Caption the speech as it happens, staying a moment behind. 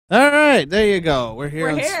All right, there you go. We're here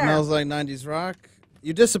We're on here. Smells Like 90's Rock.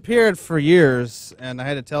 You disappeared for years, and I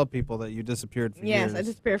had to tell people that you disappeared for years. Yes, I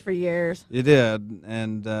disappeared for years. You did,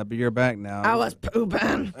 and but you're back now. I was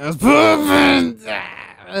pooping. I was pooping.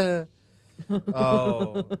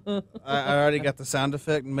 Oh, I already got the sound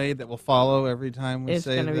effect made that will follow every time we It's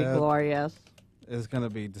say that. gonna be glorious. It's gonna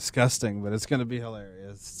be disgusting, but it's gonna be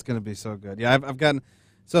hilarious. It's gonna be so good. Yeah, I've gotten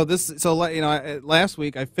last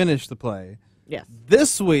week I finished the play. Yes.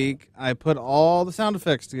 This week I put all the sound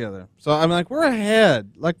effects together. So I'm like, we're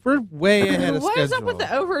ahead. Like we're way ahead of What schedule. is up with the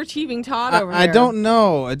overachieving Todd over I here? don't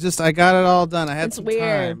know. I got it all done. I had It's some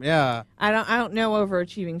weird. time. Yeah. I don't know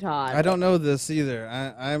overachieving Todd. I don't know this either.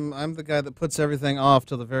 I'm the guy that puts everything off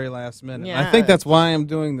till the very last minute. Yeah. I think that's why I'm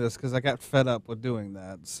doing this, because I got fed up with doing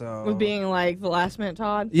that. So With being like the last minute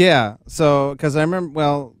Todd. yeah. So because I remember,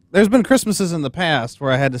 well, there's been Christmases in the past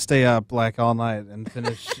where I had to stay up like all night and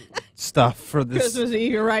finish stuff for this Christmas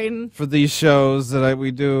Eve, you're writing. for these shows that we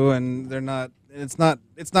do, and they're not. It's not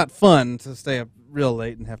fun to stay up real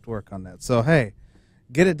late and have to work on that. So hey,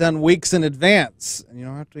 get it done weeks in advance, and you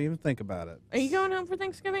don't have to even think about it. Are you going home for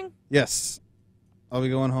Thanksgiving? Yes, I'll be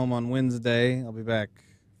going home on Wednesday. I'll be back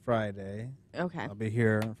Friday. Okay. I'll be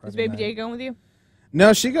here on Is Friday Baby night. J going with you?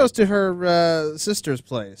 No, she goes to her sister's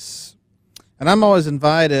place, and I'm always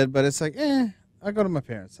invited, but it's like, I go to my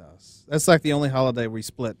parents' house. That's like the only holiday we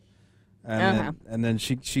split. And then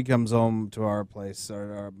she comes home to our place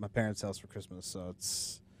or my parents' house for Christmas.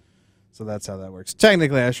 So that's how that works.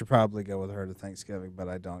 Technically, I should probably go with her to Thanksgiving, but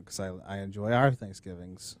I don't, because I enjoy our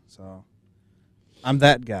Thanksgivings. So I'm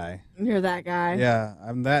that guy. You're that guy. Yeah,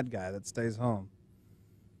 I'm that guy that stays home.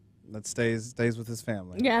 That stays with his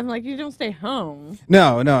family. Yeah, I'm like, you don't stay home.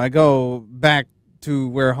 No, I go back to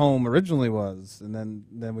where home originally was, and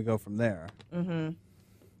then we go from there. Mm-hmm.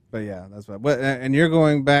 But yeah, that's what. And you're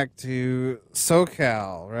going back to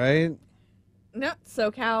SoCal, right? No,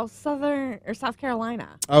 SoCal, South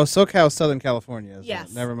Carolina. Oh, SoCal, Southern California. Isn't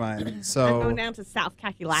Yes. it? Never mind. I'm So going down to South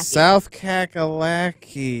Kakalaki. South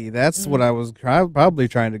Kakalaki. That's what I was probably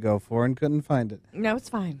trying to go for and couldn't find it. No, it's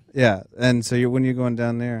fine. Yeah. And so when you're going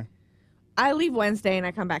down there? I leave Wednesday and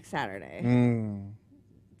I come back Saturday.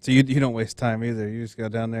 So you don't waste time either. You just go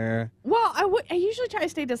down there. Well, I usually try to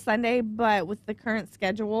stay till Sunday, but with the current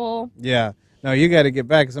schedule. Yeah. No, you got to get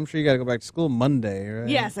back, because I'm sure you got to go back to school Monday, right?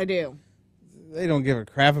 Yes, I do. They don't give a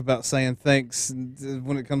crap about saying thanks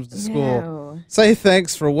when it comes to school. No. Say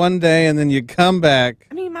thanks for one day and then you come back.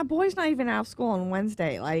 I mean, my boy's not even out of school on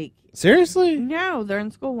Wednesday. Like, Seriously? no, they're in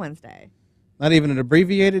school Wednesday. Not even an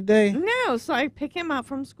abbreviated day? No, so I pick him up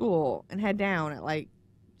from school and head down at like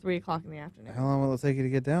 3 o'clock in the afternoon. How long will it take you to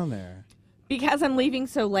get down there? Because I'm leaving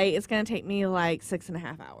so late, it's going to take me like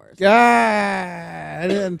 6.5 hours. God, I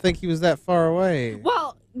didn't think he was that far away.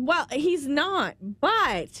 Well, he's not,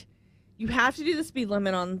 but you have to do the speed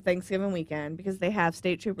limit on Thanksgiving weekend because they have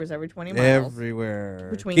state troopers every 20 miles. Everywhere.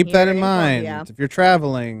 Between Keep that here in and mind Columbia. if you're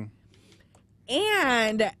traveling.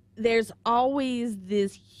 And there's always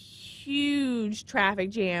this huge traffic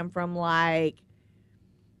jam from like,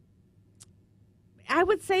 I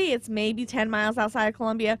would say it's maybe 10 miles outside of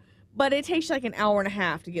Columbia, but it takes you like an hour and a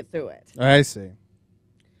half to get through it. I see.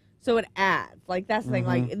 So it adds. Like, that's the thing.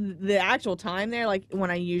 Like, the actual time there, like, when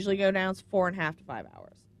I usually go down, it's 4.5 to 5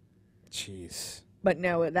 hours. Jeez. But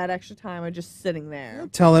no, that extra time of just sitting there.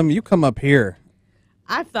 Tell him you come up here.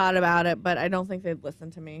 I've thought about it, but I don't think they'd listen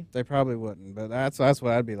to me. They probably wouldn't, but that's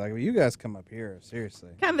what I'd be like. Well, you guys come up here,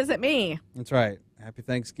 seriously. Come visit me. That's right. Happy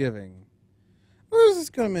Thanksgiving. I was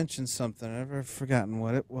just going to mention something. I've forgotten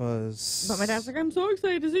what it was. But my dad's like, I'm so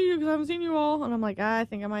excited to see you because I haven't seen you all. And I'm like, I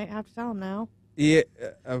think I might have to tell him now. Yeah,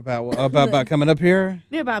 about coming up here?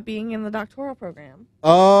 Yeah, about being in the doctoral program.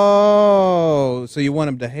 Oh, so you want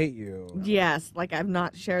him to hate you? Yes, like I've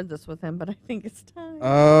not shared this with him, but I think it's time.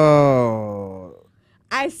 Oh.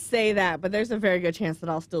 I say that, but there's a very good chance that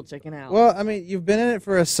I'll still chicken out. Well, I mean, you've been in it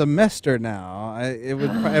for a semester now.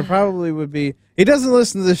 It probably would be. He doesn't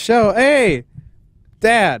listen to the show. Hey,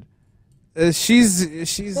 Dad, she's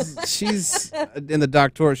in the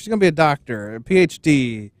doctoral. She's gonna be a doctor, a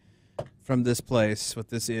PhD from this place with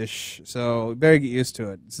this ish. So we better get used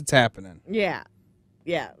to it. It's happening. Yeah,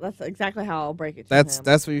 that's exactly how I'll break it to him.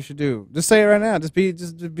 That's what you should do. Just say it right now. Just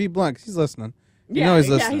be blunt. 'Cause he's listening. You know he's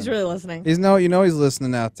listening. Yeah, he's really listening. He's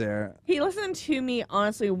listening out there. He listened to me,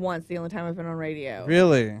 honestly, once, the only time I've been on radio.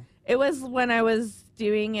 Really? It was when I was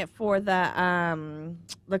doing it for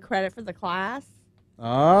the credit for the class.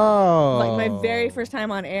 Oh. Like my very first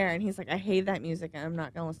time on air, and he's like, I hate that music, and I'm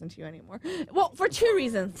not going to listen to you anymore. Well, for two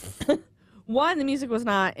reasons. One, the music was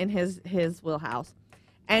not in his wheelhouse.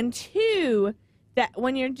 And two, that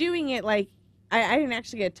when you're doing it, like, I didn't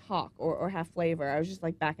actually get to talk or have flavor. I was just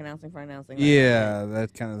like back announcing for announcing. Yeah,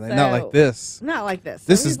 that kind of thing. So, not like this. Not like this.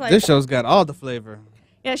 This So is like, this show's got all the flavor.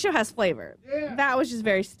 Yeah, the show has flavor. Yeah. That was just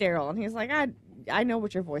very sterile. And he's like, I know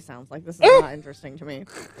what your voice sounds like. This is not interesting to me.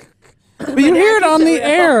 But you hear it on the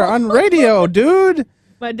air, on radio, dude.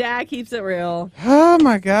 My dad keeps it real. Oh,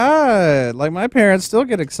 my God. Like, my parents still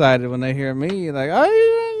get excited when they hear me. Like,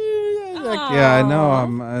 like yeah, I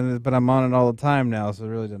know, but I'm on it all the time now, so it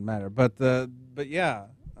really doesn't matter. But yeah,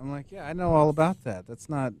 I'm like, yeah, I know all about that. That's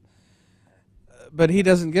not... but he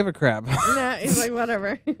doesn't give a crap. Nah, he's like,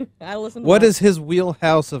 whatever. I listen to What is his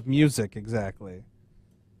wheelhouse of music, exactly?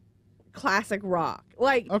 classic rock.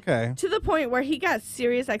 Like, Okay. to the point where he got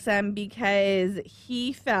Sirius XM because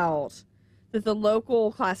he felt that the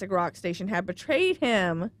local classic rock station had betrayed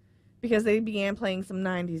him because they began playing some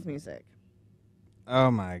 90s music.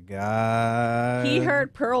 Oh, my God. He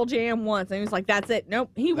heard Pearl Jam once, and he was like, that's it.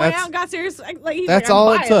 Nope. He went out and got Sirius. Like, he's that's like, all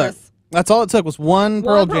I'm it buying took. this. That's all it took was one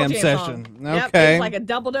Pearl Jam song. session. Yep, Okay. it's like a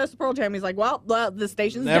double dose of Pearl Jam. He's like, well, the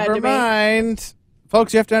station's dead Never to me. mind.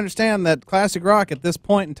 Folks, you have to understand that classic rock at this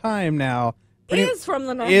point in time now Is from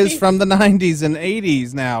the 90s. is from the 90s and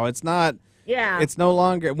 80s now. It's not, Yeah. it's no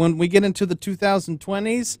longer, when we get into the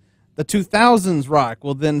 2020s, the 2000s rock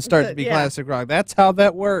will then start to be classic rock. That's how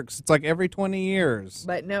that works. It's like every 20 years.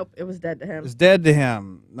 But nope, it was dead to him. It's dead to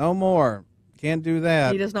him. No more. Can't do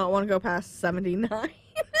that. He does not want to go past 79.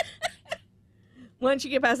 Once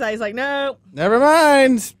you get past that, he's like, no, Never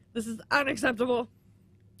mind. this is unacceptable.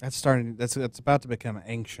 That's starting. That's about to become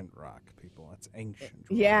ancient rock, people. That's ancient. Rock.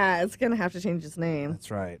 Yeah, it's going to have to change its name.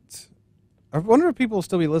 That's right. I wonder if people will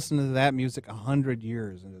still be listening to that music 100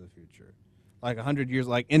 years into the future. Like 100 years,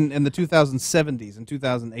 like in the 2070s and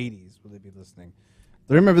 2080s, will they be listening?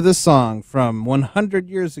 They remember this song from 100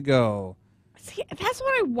 years ago. See, that's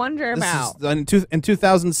what I wonder about. In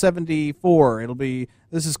 2074, it'll be,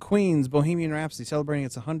 this is Queen's Bohemian Rhapsody celebrating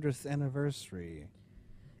its 100th anniversary.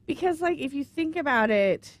 Because, like, if you think about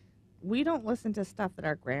it, we don't listen to stuff that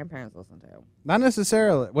our grandparents listen to. Not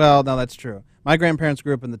necessarily. Well, no, that's true. My grandparents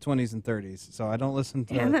grew up in the 20s and 30s, so I don't listen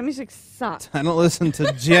to... And that music sucks. I don't listen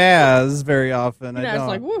to jazz very often. You know, I don't. it's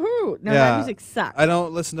like, woohoo. No, Yeah. that music sucks. I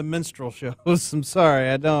don't listen to minstrel shows. I'm sorry,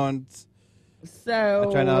 I don't. So...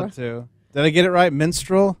 I try not to. Did I get it right?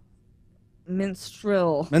 Minstrel?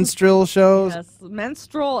 Minstrel. Minstrel shows? Yes,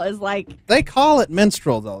 minstrel is like... They call it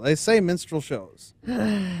minstrel, though. They say minstrel shows.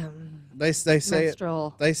 They say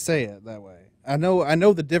minstrel. it. They say it that way. I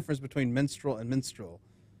know the difference between minstrel and minstrel.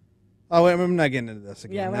 Oh, wait, I'm not getting into this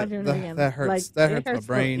again. Yeah, we're not doing it again. That hurts. Like, That hurts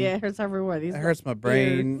my brain. Yeah, it hurts everyone. That hurts my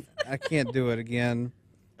brain. I can't do it again.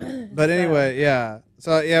 But anyway, yeah.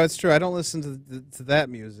 So yeah, it's true. I don't listen to that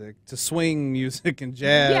music, to swing music and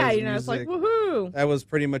jazz. Yeah, you know, music. it's like woohoo. That was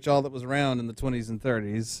pretty much all that was around in the 20s and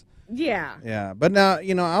 30s. Yeah. Yeah, but now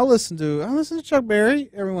I'll listen to Chuck Berry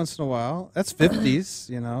every once in a while. That's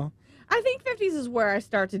 50s, I think 50s is where I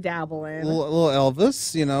start to dabble in. little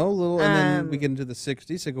Elvis, and then we get into the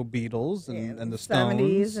 60s. So go Beatles and the Stones.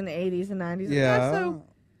 70s and 80s and 90s. Yeah. So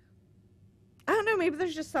I don't know. Maybe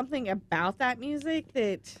there's just something about that music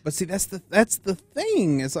that. But see, that's the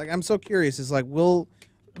thing. It's like I'm so curious. It's like, will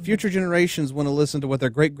future generations want to listen to what their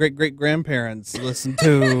great grandparents listened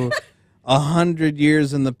to 100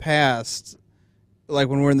 years in the past? Like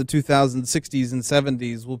when we're in the 2060s and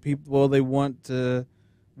 70s, will they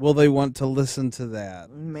want to listen to that?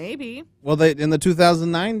 Maybe. Well, they in the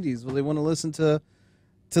 2090s, will they want to listen to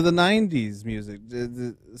the 90s music?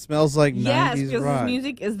 It smells like 90s yes, because rock. this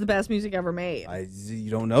music is the best music ever made. You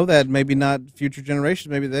don't know that. Maybe not future generations.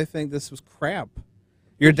 Maybe they think this was crap.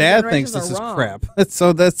 Your dad thinks this is crap.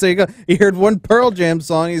 So there you go. He heard one Pearl Jam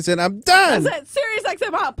song. He said, "I'm done." I said, Sirius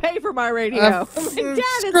XM, I'll pay for my radio. I'm like, Dad,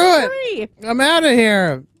 screw it's free. I'm out of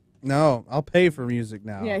here. No, I'll pay for music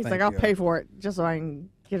now. Yeah, he's Thank like, I'll you. pay for it just so I can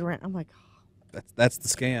get around. I'm like, That's the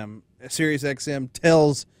scam. Sirius XM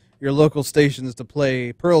tells your local stations to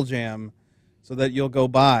play Pearl Jam so that you'll go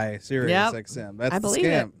buy Sirius XM. That's I the believe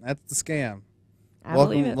scam. it. That's the scam. I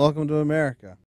believe it. Welcome to America.